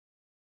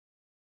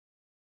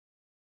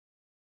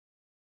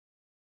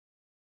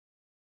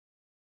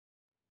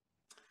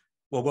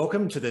Well,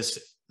 welcome to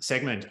this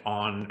segment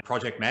on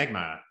Project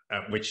Magma,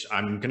 which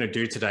I'm going to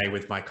do today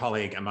with my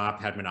colleague, Amar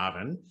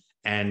Padmanabhan.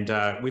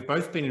 And we've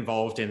both been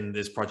involved in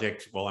this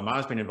project. Well,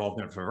 Amar's been involved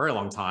in it for a very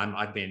long time.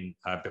 I've been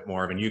a bit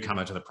more of a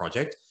newcomer to the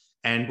project.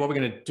 And what we're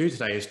going to do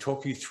today is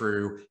talk you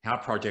through how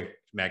Project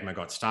Magma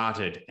got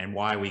started and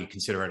why we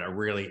consider it a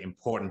really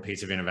important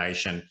piece of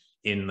innovation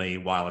in the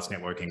wireless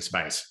networking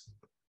space.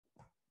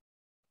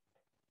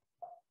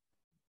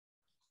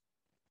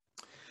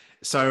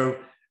 So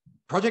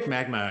Project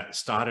Magma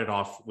started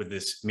off with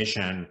this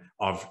mission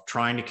of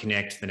trying to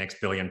connect the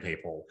next billion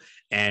people.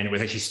 And it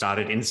was actually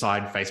started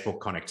inside Facebook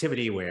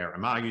connectivity, where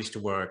Amar used to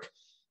work.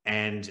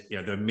 And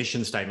the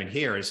mission statement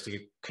here is to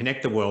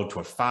connect the world to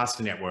a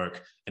faster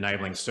network,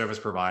 enabling service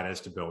providers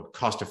to build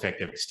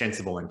cost-effective,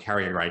 extensible, and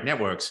carrier-grade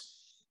networks.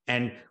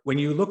 And when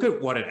you look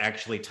at what it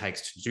actually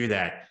takes to do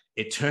that,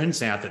 it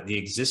turns out that the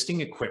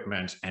existing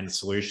equipment and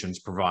solutions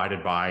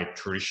provided by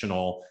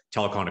traditional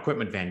telecom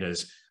equipment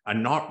vendors are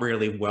not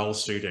really well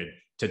suited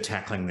to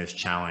tackling this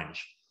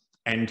challenge.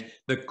 And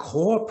the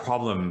core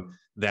problem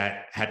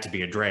that had to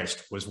be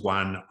addressed was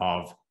one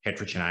of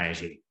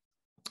heterogeneity.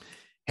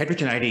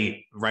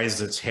 Heterogeneity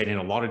raises its head in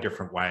a lot of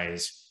different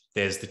ways.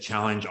 There's the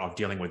challenge of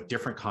dealing with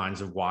different kinds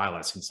of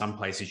wireless. In some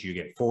places you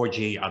get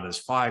 4G,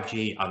 others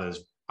 5G, others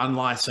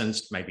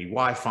unlicensed, maybe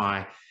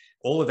Wi-Fi.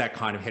 All of that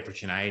kind of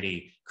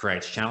heterogeneity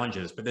creates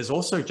challenges, but there's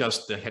also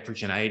just the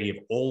heterogeneity of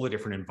all the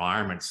different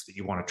environments that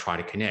you want to try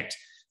to connect.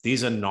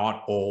 These are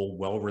not all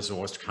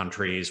well-resourced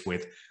countries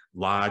with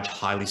large,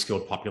 highly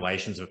skilled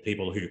populations of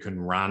people who can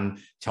run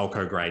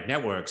telco-grade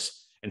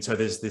networks. And so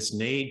there's this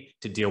need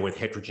to deal with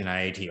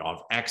heterogeneity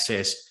of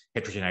access,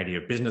 heterogeneity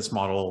of business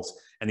models,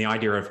 and the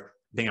idea of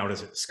being able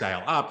to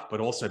scale up, but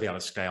also be able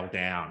to scale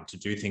down to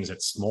do things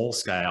at small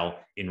scale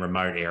in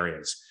remote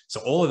areas. So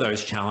all of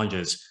those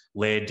challenges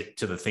led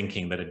to the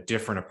thinking that a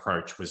different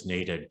approach was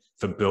needed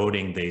for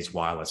building these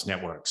wireless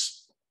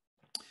networks.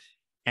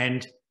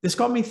 And this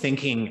got me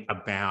thinking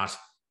about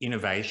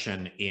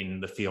innovation in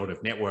the field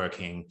of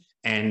networking.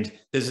 And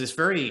there's this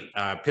very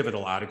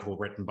pivotal article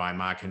written by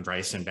Mark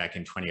Andreessen back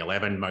in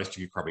 2011. Most of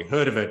you probably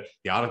heard of it.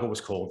 The article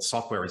was called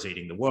 "Software is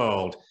Eating the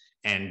World."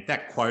 And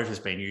that quote has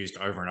been used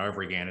over and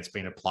over again. It's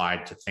been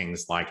applied to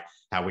things like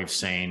how we've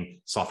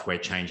seen software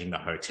changing the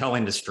hotel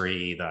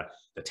industry,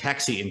 the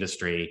taxi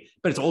industry,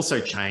 but it's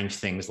also changed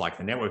things like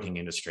the networking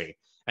industry.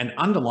 And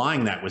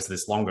underlying that was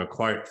this longer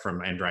quote from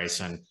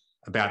Andreessen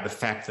about the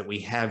fact that we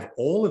have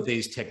all of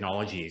these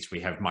technologies.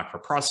 We have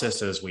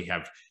microprocessors, we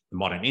have the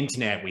modern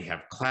internet, we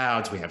have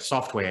clouds, we have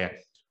software.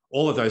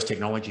 All of those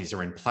technologies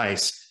are in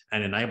place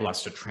and enable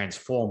us to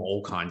transform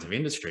all kinds of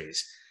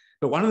industries.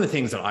 But one of the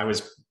things that I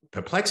was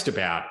perplexed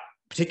about,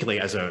 particularly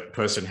as a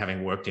person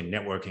having worked in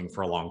networking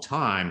for a long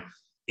time,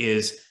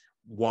 is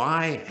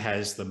why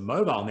has the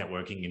mobile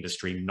networking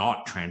industry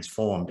not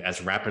transformed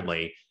as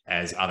rapidly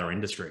as other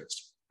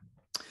industries?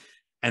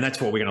 And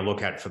that's what we're going to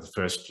look at for the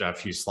first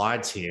few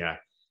slides here.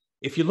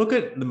 If you look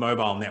at the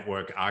mobile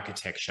network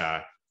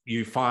architecture,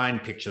 you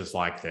find pictures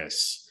like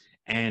this.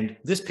 And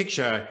this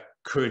picture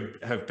could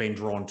have been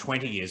drawn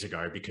 20 years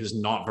ago because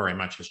not very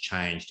much has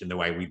changed in the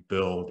way we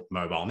build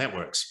mobile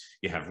networks.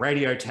 You have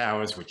radio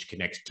towers, which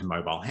connect to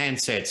mobile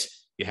handsets.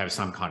 You have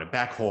some kind of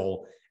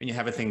backhaul, and you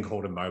have a thing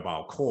called a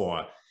mobile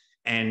core.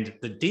 And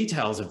the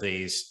details of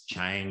these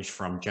change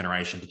from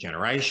generation to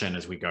generation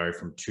as we go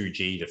from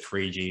 2G to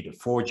 3G to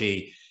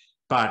 4G.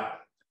 But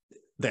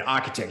the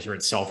architecture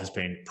itself has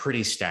been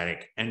pretty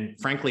static. And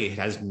frankly, it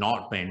has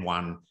not been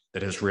one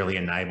that has really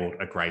enabled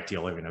a great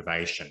deal of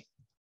innovation.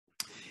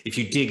 If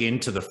you dig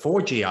into the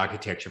 4G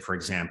architecture, for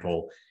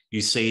example,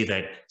 you see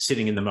that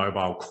sitting in the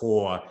mobile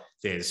core,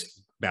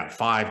 there's about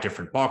 5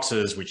 different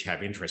boxes, which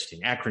have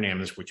interesting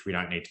acronyms, which we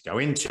don't need to go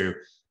into.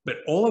 But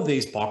all of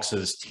these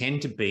boxes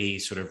tend to be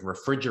sort of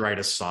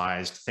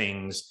refrigerator-sized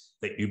things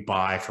that you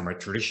buy from a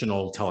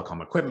traditional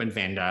telecom equipment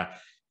vendor,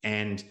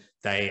 and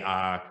they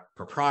are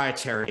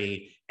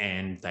proprietary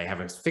and they have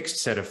a fixed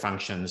set of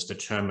functions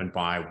determined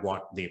by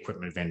what the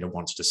equipment vendor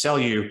wants to sell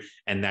you,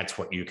 and that's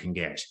what you can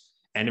get.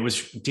 And it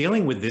was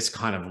dealing with this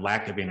kind of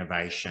lack of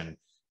innovation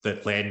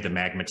that led the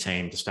Magma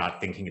team to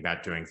start thinking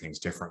about doing things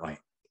differently.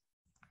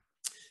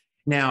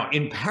 Now,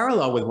 in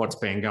parallel with what's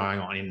been going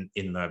on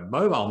in the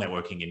mobile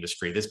networking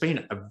industry, there's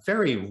been a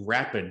very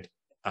rapid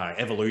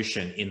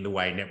evolution in the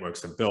way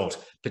networks are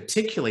built,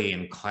 particularly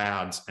in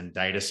clouds and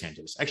data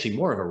centers. Actually,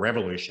 more of a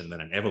revolution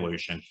than an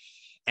evolution.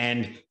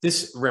 And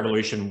this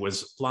revolution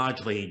was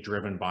largely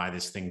driven by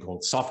this thing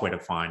called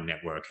software-defined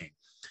networking.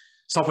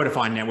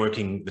 Software-defined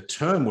networking, the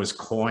term was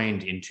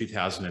coined in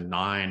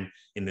 2009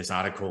 in this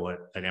article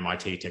at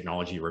MIT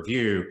Technology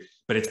Review,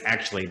 but it's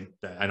actually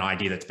an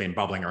idea that's been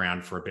bubbling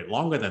around for a bit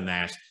longer than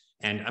that.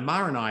 And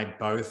Amar and I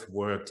both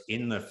worked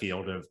in the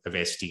field of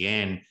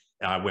SDN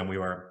when we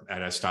were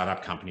at a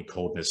startup company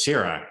called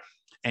Nicira.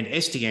 And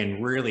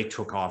SDN really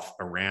took off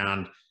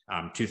around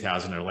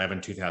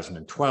 2011,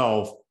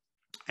 2012.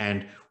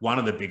 And one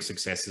of the big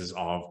successes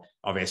of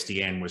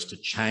SDN was to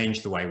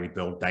change the way we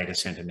build data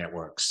center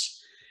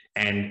networks.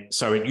 And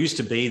so it used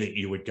to be that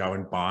you would go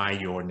and buy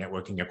your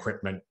networking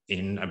equipment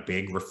in a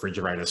big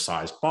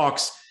refrigerator-sized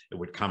box. It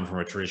would come from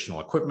a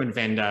traditional equipment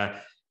vendor,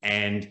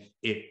 and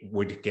it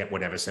would get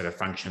whatever set of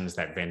functions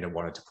that vendor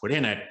wanted to put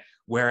in it.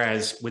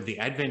 Whereas with the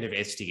advent of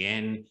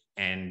SDN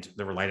and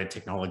the related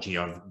technology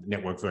of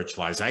network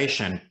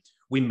virtualization,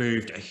 we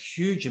moved a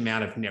huge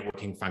amount of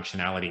networking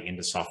functionality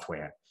into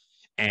software.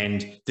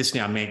 And this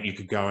now meant you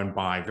could go and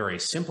buy very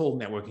simple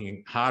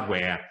networking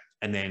hardware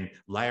and then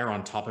layer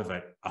on top of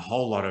it a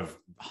whole lot of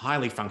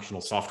highly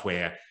functional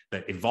software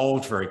that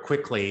evolved very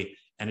quickly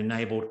and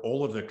enabled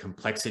all of the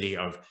complexity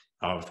of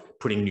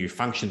putting new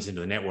functions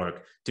into the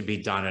network to be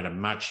done at a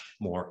much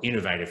more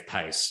innovative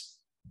pace.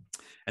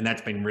 And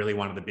that's been really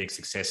one of the big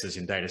successes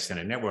in data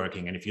center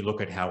networking. And if you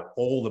look at how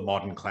all the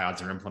modern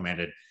clouds are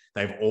implemented,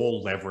 they've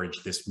all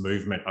leveraged this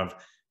movement of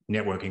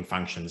networking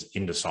functions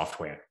into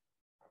software.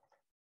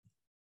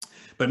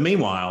 But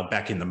meanwhile,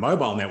 back in the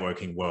mobile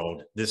networking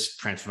world, this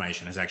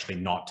transformation has actually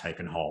not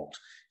taken hold.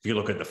 If you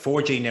look at the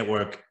 4G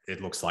network,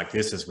 it looks like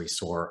this, as we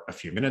saw a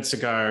few minutes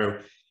ago.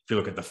 If you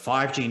look at the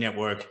 5G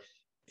network,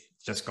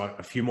 it's just got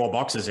a few more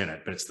boxes in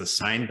it, but it's the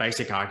same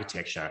basic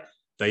architecture.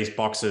 These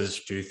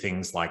boxes do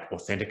things like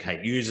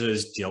authenticate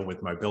users, deal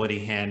with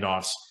mobility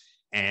handoffs,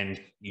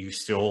 and you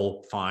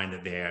still find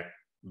that they're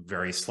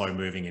very slow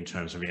moving in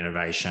terms of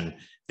innovation.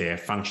 Their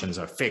functions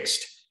are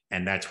fixed,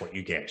 and that's what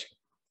you get.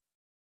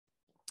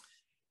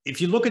 If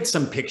you look at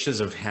some pictures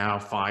of how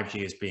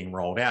 5G is being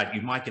rolled out,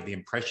 you might get the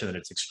impression that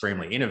it's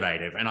extremely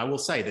innovative. And I will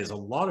say there's a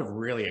lot of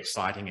really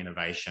exciting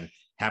innovation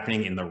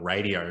happening in the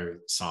radio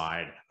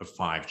side of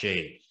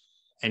 5G.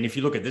 And if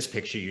you look at this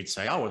picture, you'd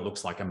say, oh, it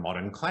looks like a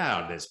modern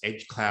cloud. There's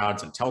edge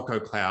clouds and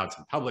telco clouds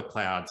and public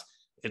clouds.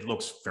 It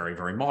looks very,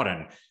 very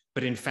modern.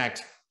 But in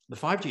fact, the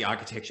 5G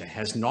architecture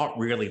has not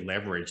really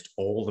leveraged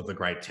all of the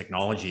great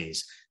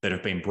technologies that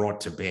have been brought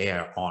to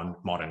bear on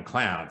modern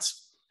clouds.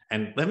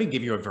 And let me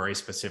give you a very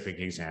specific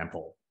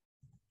example.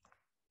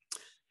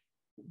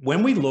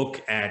 When we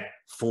look at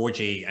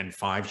 4G and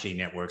 5G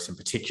networks in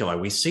particular,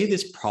 we see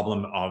this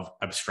problem of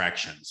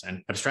abstractions.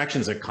 And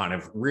abstractions are kind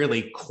of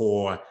really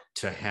core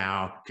to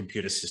how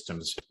computer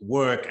systems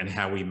work and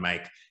how we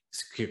make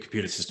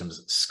computer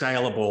systems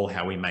scalable,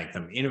 how we make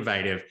them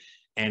innovative.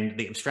 And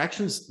the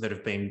abstractions that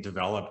have been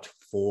developed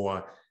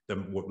for the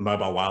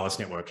mobile wireless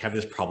network have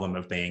this problem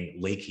of being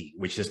leaky,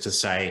 which is to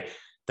say,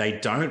 they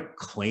don't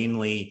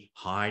cleanly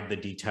hide the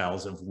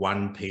details of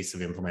one piece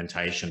of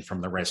implementation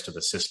from the rest of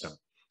the system.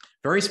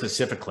 Very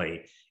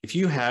specifically, if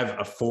you have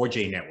a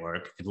 4G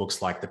network, it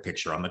looks like the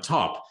picture on the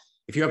top.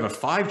 If you have a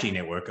 5G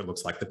network, it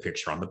looks like the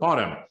picture on the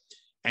bottom.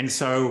 And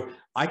so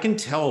I can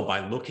tell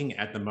by looking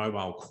at the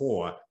mobile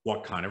core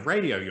what kind of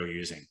radio you're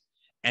using.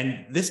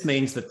 And this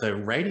means that the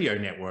radio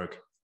network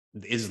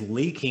is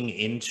leaking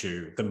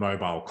into the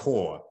mobile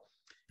core.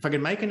 If I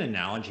could make an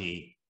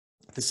analogy,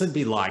 this would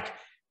be like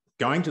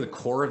going to the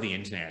core of the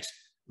internet,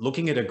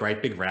 looking at a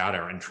great big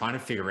router and trying to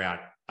figure out,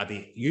 are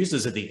the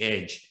users at the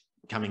edge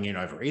coming in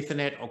over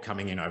Ethernet or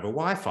coming in over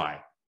Wi-Fi?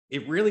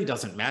 It really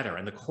doesn't matter.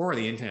 And the core of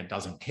the internet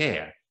doesn't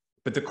care.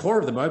 But the core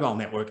of the mobile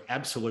network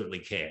absolutely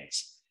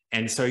cares.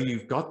 And so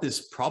you've got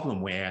this problem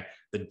where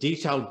the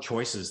detailed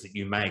choices that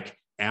you make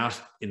out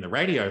in the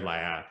radio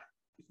layer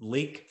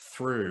leak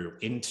through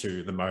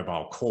into the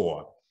mobile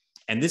core.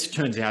 And this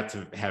turns out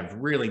to have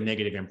really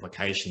negative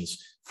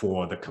implications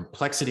for the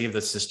complexity of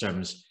the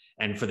systems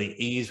and for the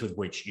ease with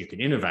which you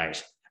can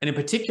innovate. And in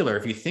particular,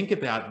 if you think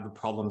about the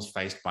problems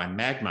faced by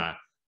Magma,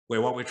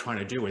 where what we're trying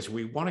to do is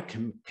we want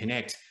to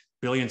connect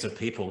billions of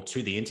people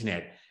to the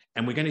internet,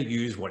 and we're going to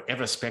use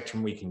whatever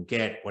spectrum we can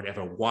get,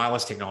 whatever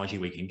wireless technology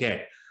we can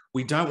get.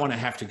 We don't want to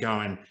have to go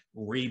and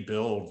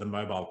rebuild the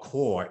mobile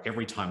core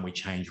every time we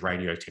change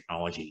radio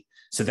technology.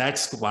 So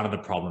that's one of the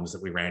problems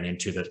that we ran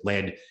into that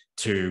led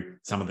to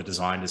some of the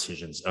design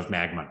decisions of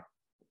Magma.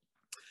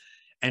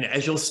 And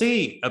as you'll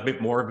see a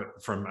bit more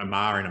from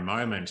Amar in a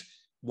moment,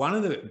 one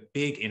of the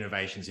big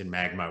innovations in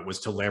Magma was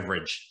to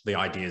leverage the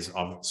ideas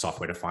of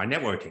software-defined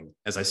networking.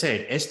 As I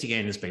said,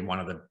 SDN has been one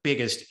of the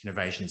biggest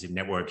innovations in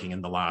networking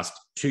in the last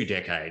 2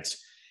 decades.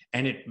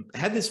 And it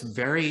had this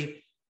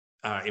very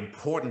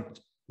important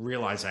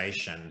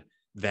realization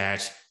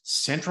that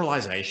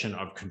centralization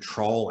of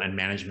control and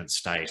management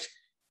state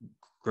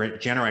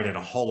generated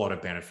a whole lot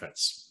of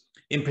benefits.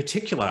 In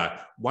particular,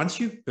 once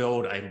you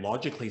build a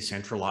logically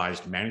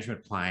centralized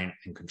management plane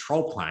and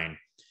control plane,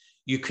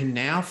 you can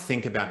now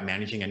think about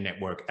managing a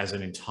network as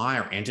an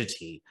entire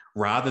entity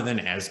rather than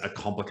as a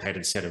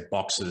complicated set of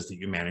boxes that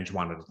you manage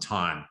one at a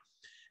time.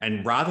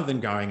 And rather than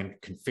going and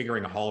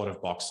configuring a whole lot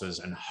of boxes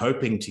and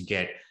hoping to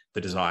get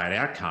the desired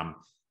outcome,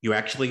 you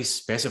actually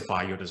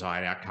specify your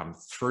desired outcome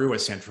through a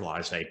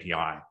centralized API.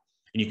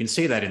 And you can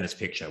see that in this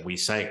picture. We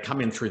say,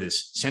 come in through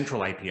this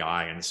central API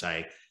and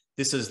say,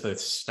 this is the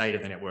state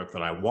of the network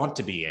that I want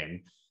to be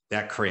in.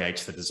 That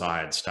creates the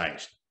desired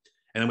state.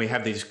 And then we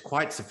have these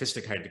quite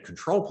sophisticated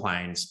control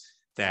planes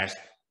that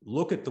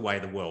look at the way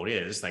the world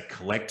is. They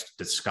collect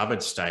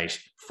discovered state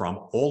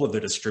from all of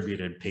the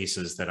distributed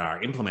pieces that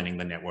are implementing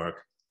the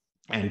network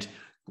and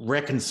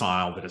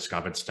reconcile the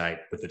discovered state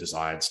with the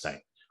desired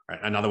state. Right?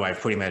 Another way of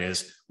putting that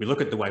is we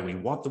look at the way we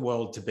want the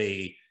world to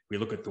be, we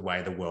look at the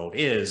way the world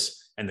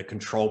is, and the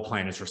control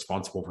plane is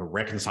responsible for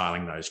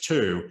reconciling those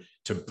two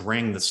to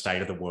bring the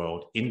state of the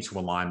world into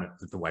alignment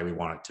with the way we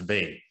want it to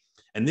be.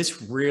 And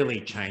this really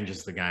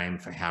changes the game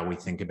for how we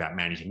think about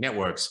managing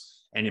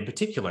networks, and in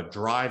particular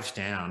drives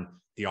down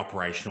the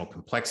operational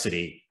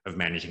complexity of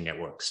managing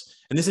networks.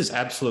 And this is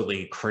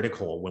absolutely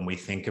critical when we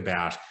think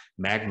about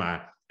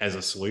Magma as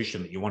a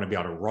solution that you want to be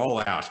able to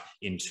roll out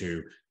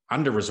into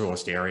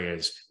under-resourced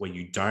areas where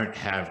you don't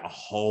have a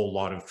whole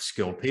lot of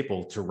skilled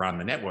people to run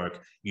the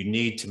network. You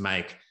need to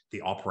make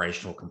the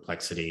operational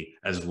complexity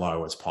as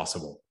low as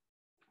possible.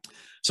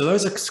 So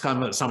those are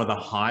some of the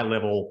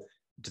high-level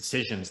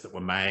decisions that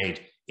were made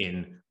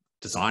in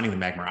designing the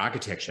Magma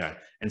architecture.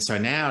 And so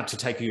now, to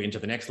take you into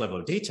the next level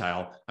of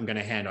detail, I'm going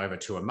to hand over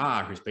to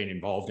Amar, who's been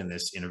involved in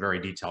this in a very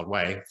detailed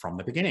way from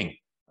the beginning.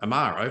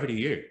 Amar, over to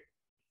you.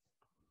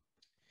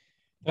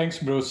 Thanks,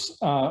 Bruce.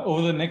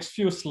 Over the next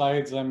few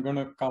slides, I'm going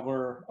to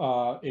cover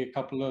a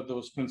couple of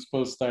those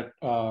principles that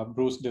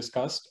Bruce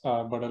discussed,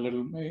 but a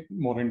little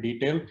more in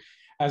detail,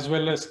 as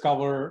well as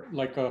cover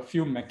like a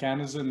few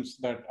mechanisms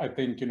that I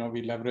think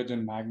we leverage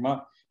in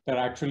Magma that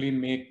actually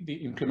make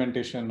the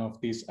implementation of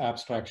these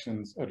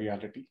abstractions a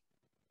reality.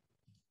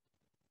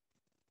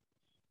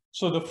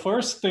 So the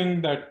first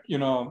thing that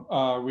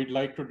we'd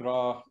like to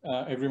draw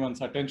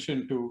everyone's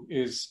attention to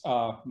is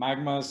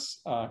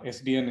Magma's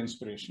SDN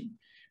inspiration.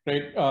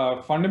 Right.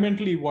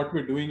 Fundamentally, what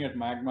we're doing at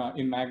Magma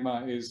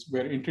is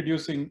we're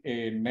introducing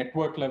a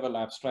network level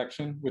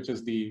abstraction, which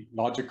is the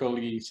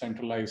logically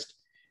centralized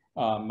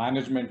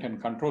management and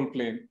control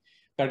plane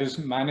that is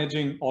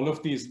managing all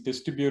of these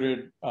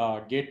distributed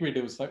gateway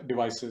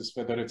devices,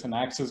 whether it's an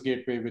access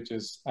gateway, which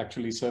is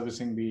actually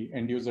servicing the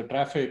end user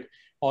traffic,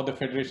 or the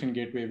federation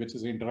gateway, which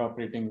is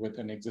interoperating with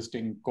an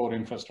existing core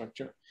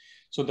infrastructure.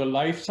 So the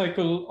life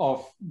cycle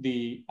of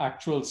the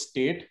actual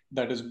state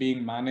that is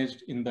being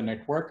managed in the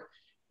network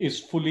is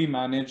fully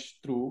managed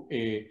through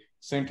a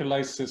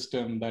centralized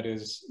system that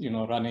is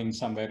running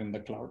somewhere in the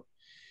cloud.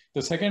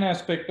 The second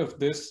aspect of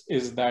this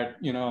is that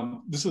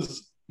this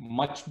is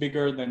much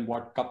bigger than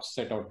what CUPS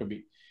set out to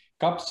be.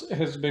 CUPS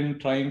has been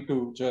trying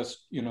to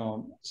just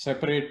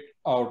separate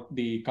out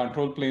the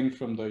control plane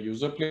from the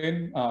user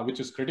plane,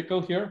 which is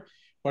critical here,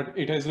 but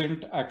it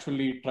hasn't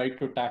actually tried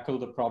to tackle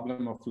the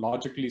problem of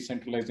logically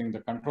centralizing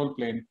the control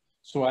plane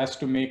so as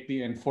to make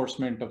the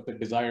enforcement of the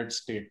desired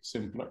state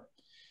simpler.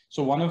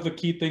 So one of the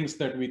key things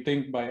that we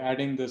think by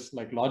adding this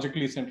like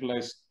logically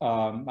centralized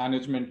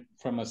management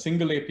from a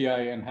single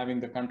API and having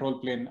the control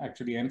plane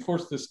actually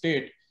enforce the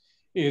state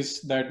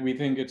is that we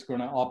think it's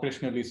going to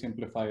operationally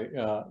simplify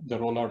the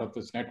rollout of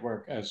this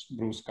network, as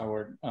Bruce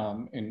covered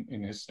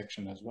in his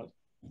section as well.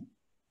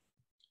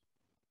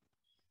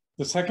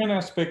 The second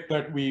aspect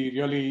that we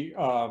really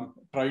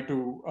try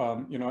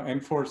to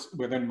enforce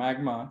within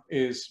Magma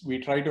is we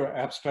try to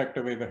abstract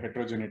away the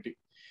heterogeneity.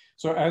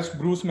 So as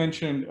Bruce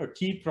mentioned, a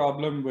key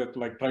problem with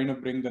like trying to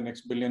bring the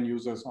next billion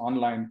users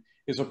online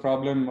is a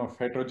problem of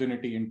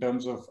heterogeneity in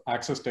terms of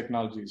access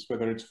technologies,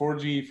 whether it's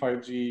 4G,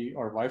 5G,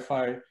 or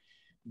Wi-Fi,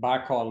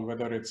 backhaul,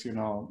 whether it's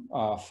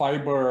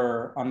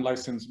fiber,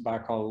 unlicensed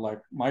backhaul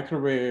like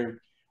microwave,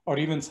 or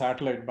even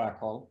satellite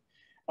backhaul.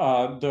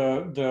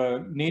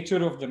 The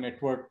nature of the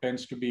network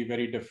tends to be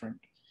very different.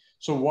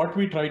 So what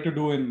we try to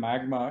do in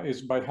Magma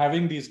is by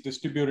having these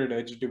distributed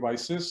edge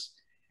devices,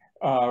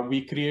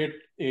 we create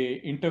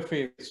an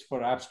interface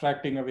for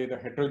abstracting away the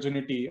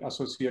heterogeneity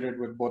associated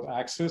with both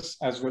access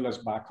as well as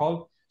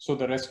backhaul, so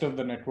the rest of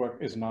the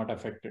network is not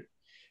affected.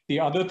 The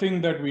other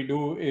thing that we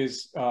do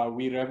is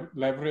we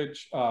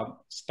leverage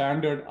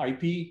standard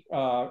IP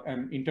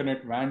and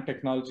internet WAN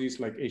technologies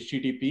like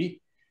HTTP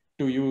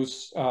to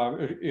use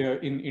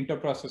in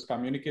inter-process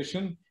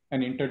communication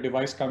and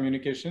inter-device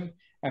communication.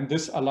 And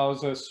this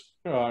allows us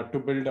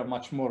to build a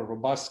much more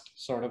robust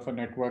sort of a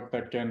network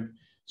that can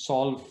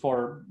solve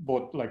for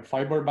both like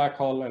fiber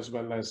backhaul as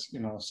well as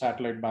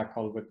satellite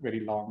backhaul with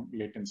very long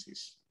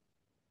latencies.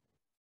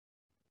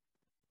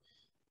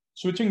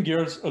 Switching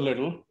gears a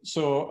little,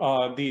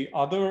 so the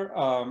other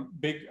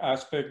big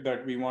aspect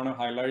that we want to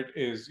highlight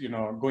is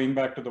going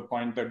back to the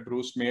point that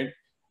Bruce made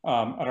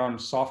around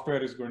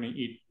software is going to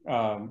eat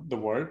the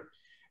world.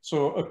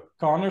 So a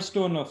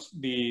cornerstone of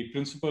the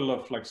principle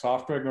of like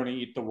software going to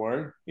eat the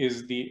world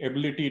is the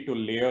ability to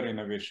layer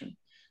innovation.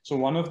 So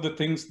one of the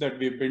things that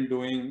we've been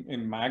doing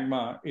in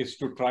Magma is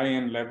to try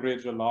and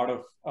leverage a lot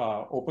of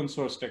open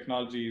source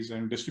technologies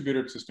and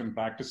distributed system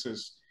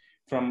practices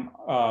from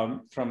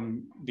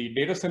the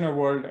data center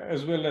world,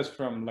 as well as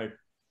from like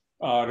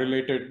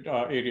related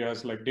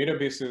areas like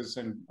databases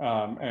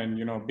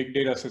and big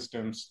data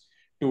systems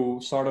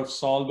to sort of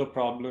solve the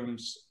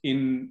problems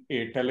in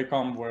a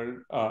telecom world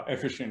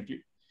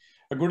efficiently.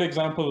 A good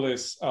example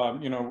is,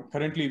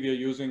 currently we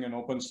are using an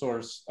open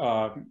source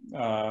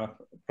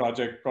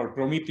project called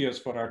Prometheus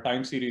for our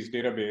time series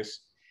database.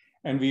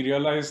 And we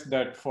realized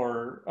that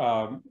for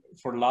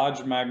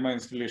large Magma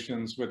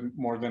installations with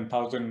more than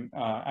 1,000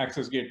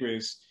 access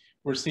gateways,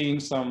 we're seeing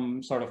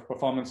some sort of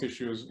performance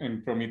issues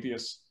in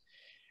Prometheus.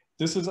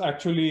 This is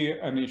actually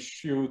an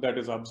issue that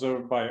is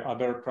observed by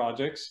other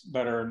projects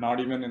that are not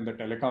even in the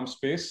telecom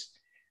space.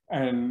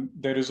 And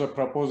there is a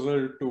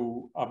proposal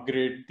to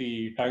upgrade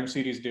the time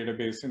series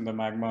database in the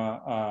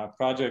Magma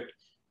project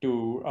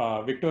to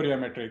Victoria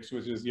metrics,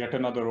 which is yet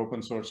another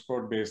open source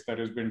code base that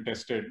has been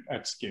tested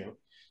at scale.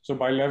 So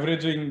by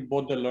leveraging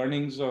both the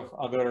learnings of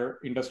other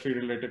industry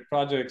related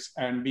projects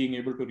and being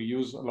able to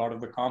reuse a lot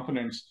of the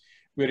components,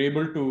 we're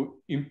able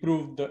to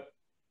improve the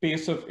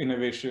pace of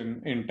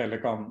innovation in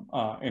telecom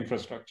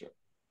infrastructure.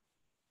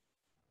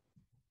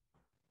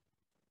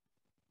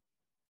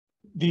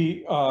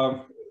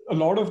 A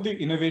lot of the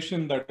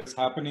innovation that is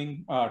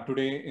happening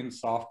today in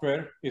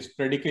software is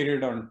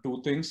predicated on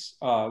two things.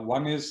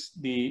 One is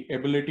the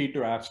ability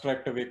to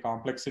abstract away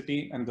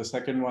complexity, and the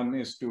second one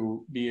is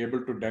to be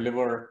able to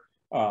deliver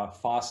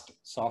fast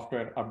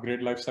software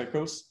upgrade life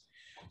cycles.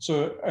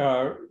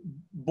 So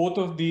both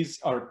of these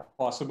are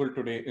possible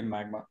today in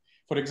Magma.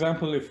 For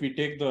example, if we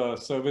take the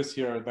service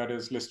here that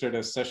is listed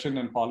as session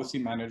and policy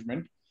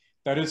management,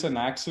 that is an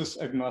access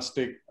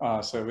agnostic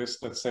service,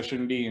 that's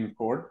session-D in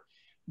code,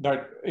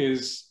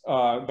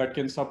 that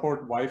can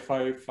support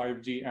Wi-Fi,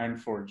 5G, and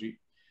 4G.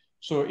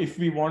 So if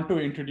we want to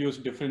introduce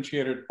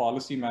differentiated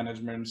policy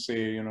management,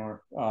 say,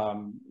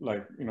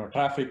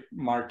 traffic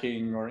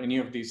marking or any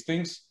of these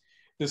things,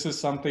 this is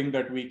something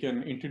that we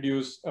can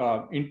introduce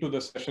into the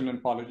session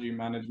and policy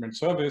management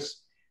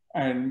service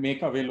and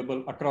make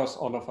available across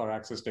all of our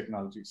access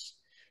technologies.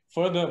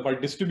 Further, by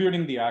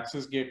distributing the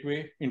access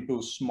gateway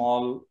into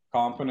small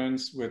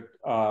components with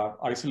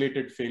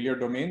isolated failure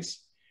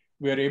domains,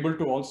 we are able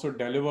to also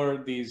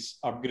deliver these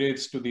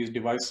upgrades to these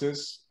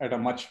devices at a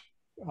much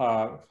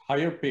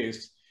higher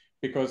pace,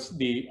 because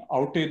the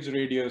outage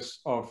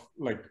radius of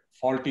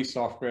faulty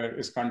software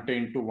is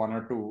contained to 1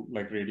 or 2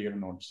 radial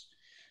nodes.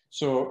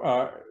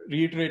 So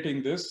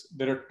reiterating this,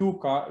 there are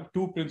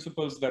two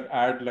principles that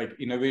add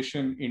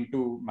innovation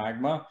into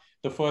Magma.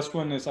 The first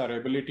one is our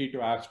ability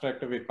to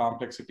abstract away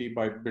complexity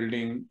by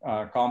building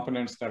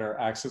components that are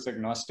access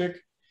agnostic.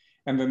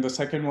 And then the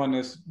second one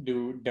is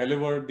to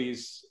deliver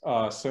these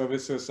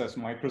services as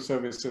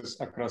microservices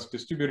across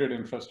distributed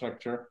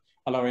infrastructure,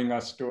 allowing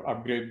us to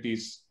upgrade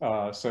these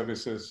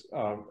services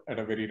at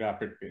a very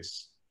rapid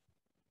pace.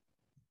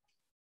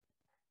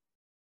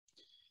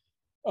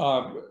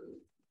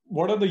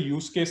 What are the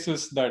use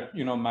cases that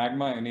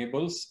Magma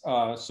enables?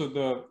 So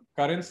the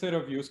current set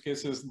of use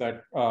cases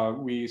that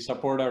we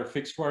support are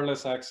fixed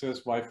wireless access,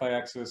 Wi-Fi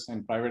access,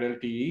 and private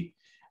LTE.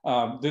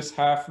 This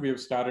half we have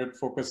started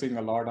focusing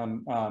a lot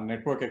on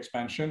network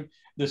expansion.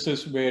 This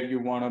is where you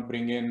want to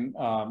bring in,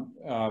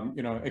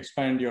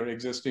 expand your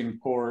existing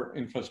core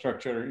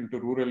infrastructure into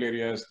rural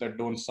areas that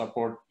don't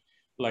support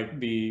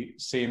the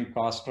same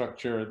cost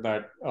structure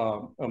that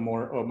a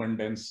more urban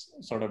dense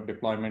sort of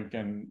deployment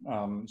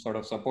can sort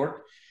of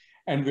support.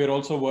 And we're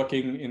also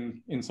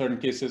working in certain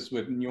cases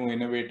with new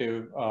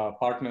innovative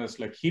partners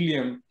like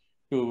Helium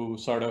to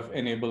sort of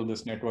enable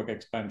this network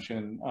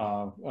expansion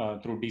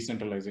through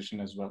decentralization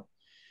as well.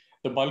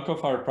 The bulk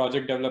of our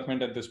project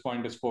development at this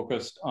point is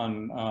focused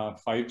on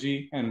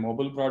 5G and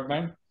mobile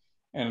broadband.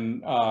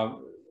 And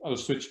I'll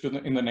switch to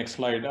in the next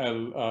slide,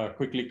 I'll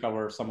quickly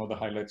cover some of the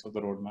highlights of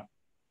the roadmap.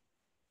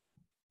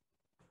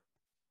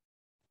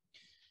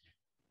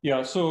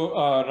 Yeah, so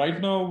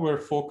right now we're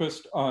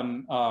focused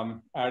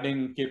on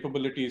adding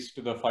capabilities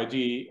to the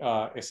 5G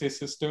SA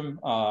system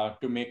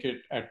to make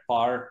it at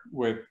par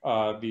with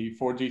the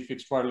 4G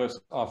fixed wireless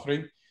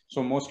offering.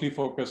 So mostly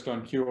focused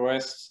on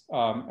QoS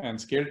and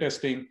scale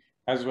testing,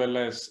 as well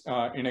as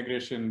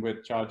integration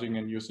with charging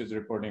and usage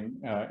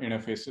reporting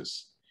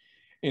interfaces.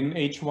 In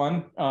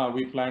H1,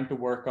 we plan to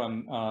work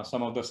on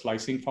some of the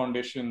slicing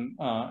foundation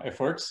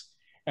efforts.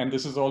 And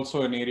this is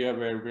also an area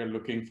where we're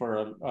looking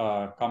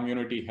for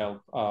community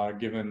help,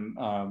 given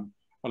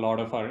a lot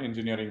of our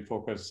engineering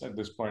focus at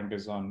this point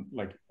is on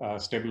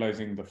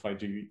stabilizing the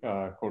 5G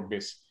code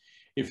base.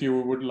 If you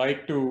would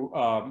like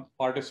to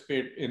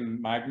participate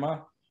in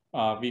Magma,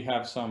 we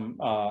have some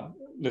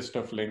list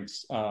of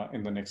links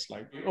in the next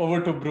slide. Over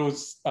to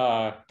Bruce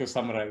to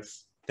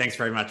summarize. Thanks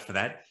very much for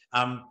that.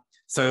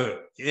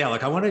 So yeah,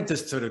 I want to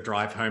just sort of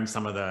drive home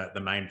some of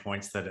the main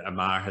points that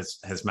Amar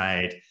has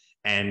made.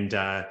 And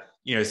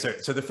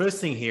so the first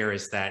thing here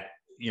is that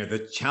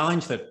the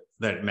challenge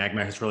that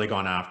Magma has really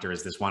gone after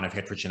is this one of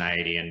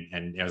heterogeneity,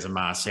 and as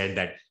Amar said,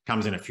 that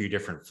comes in a few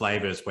different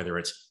flavors, whether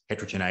it's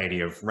heterogeneity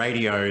of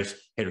radios,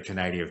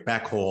 heterogeneity of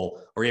backhaul,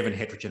 or even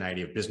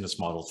heterogeneity of business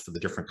models for the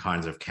different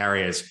kinds of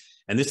carriers.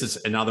 And this is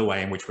another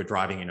way in which we're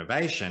driving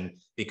innovation,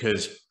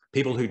 because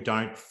people who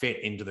don't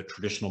fit into the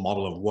traditional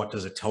model of what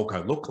does a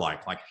telco look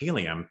like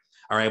Helium,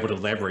 are able to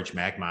leverage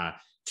Magma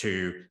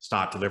to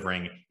start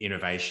delivering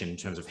innovation in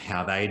terms of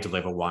how they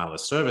deliver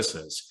wireless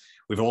services.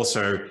 We've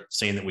also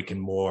seen that we can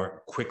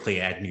more quickly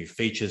add new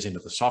features into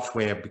the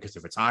software because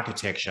of its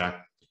architecture,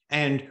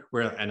 and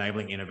we're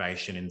enabling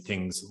innovation in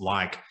things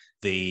like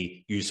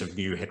the use of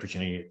new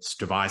heterogeneous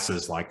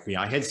devices like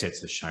VR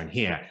headsets as shown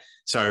here.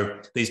 So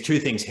these two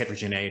things,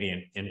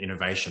 heterogeneity and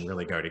innovation,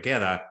 really go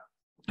together.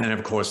 And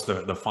of course,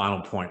 the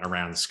final point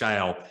around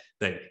scale,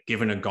 that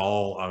given a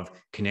goal of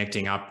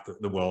connecting up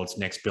the world's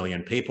next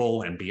billion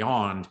people and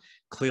beyond,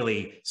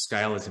 clearly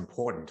scale is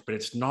important, but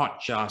it's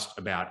not just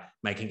about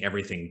making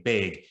everything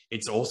big.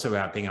 It's also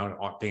about being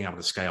able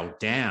to scale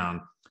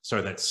down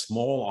so that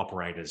small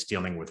operators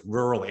dealing with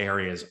rural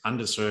areas,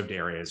 underserved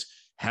areas,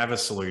 have a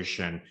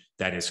solution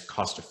that is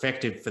cost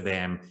effective for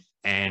them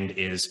and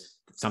is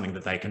something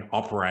that they can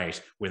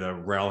operate with a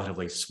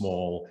relatively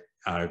small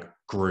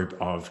group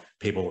of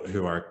people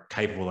who are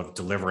capable of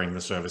delivering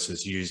the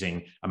services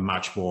using a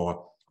much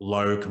more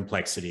low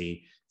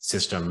complexity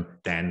system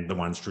than the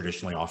ones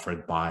traditionally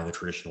offered by the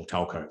traditional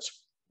telcos.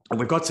 And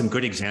we've got some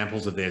good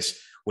examples of this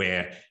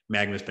where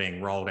Magma is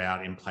being rolled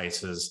out in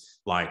places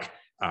like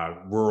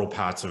rural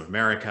parts of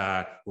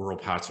America, rural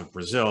parts of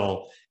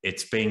Brazil.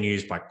 It's being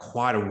used by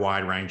quite a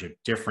wide range of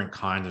different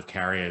kinds of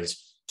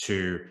carriers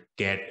to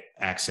get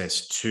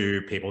access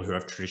to people who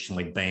have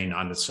traditionally been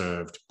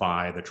underserved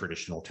by the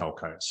traditional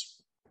telcos.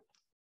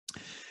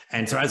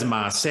 And so, as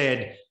Amar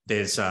said,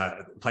 there's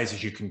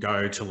places you can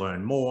go to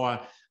learn more.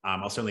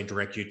 I'll certainly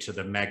direct you to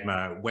the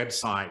Magma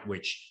website,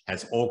 which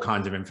has all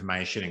kinds of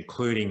information,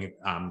 including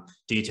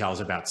details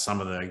about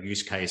some of the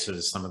use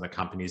cases, some of the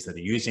companies that are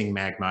using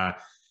Magma,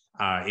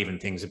 even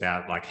things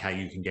about like how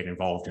you can get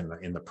involved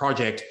in the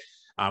project.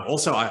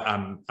 Also,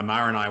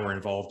 Amar and I were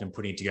involved in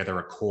putting together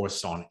a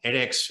course on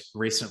edX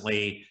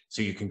recently,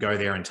 so you can go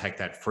there and take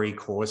that free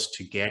course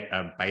to get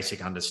a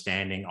basic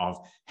understanding of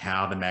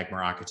how the Magma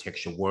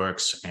architecture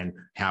works and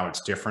how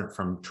it's different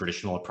from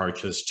traditional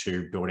approaches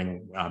to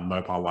building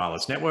mobile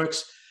wireless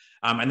networks.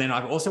 And then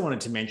I've also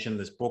wanted to mention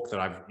this book that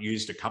I've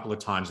used a couple of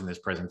times in this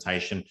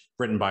presentation,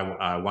 written by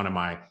one of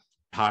my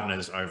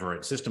partners over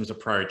at Systems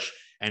Approach.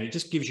 And it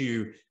just gives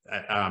you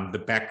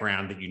the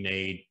background that you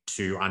need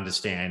to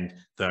understand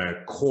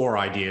the core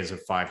ideas of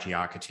 5G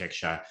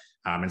architecture.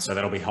 And so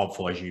that'll be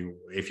helpful if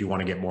you want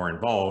to get more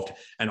involved.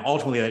 And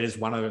ultimately, that is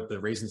one of the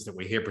reasons that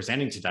we're here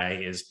presenting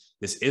today. Is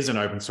this is an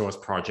open source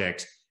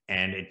project,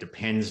 and it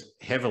depends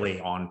heavily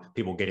on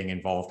people getting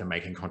involved and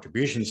making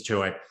contributions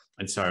to it.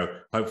 And so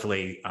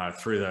hopefully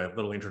through the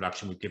little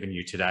introduction we've given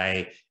you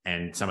today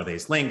and some of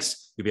these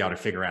links, you'll be able to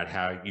figure out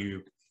how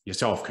you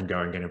yourself can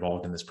go and get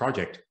involved in this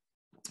project.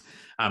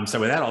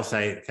 So with that, I'll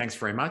say thanks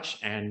very much.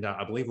 And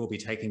I believe we'll be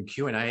taking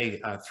Q&A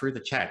through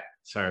the chat.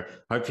 So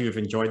hope you've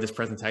enjoyed this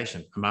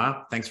presentation.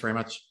 Amar, thanks very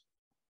much.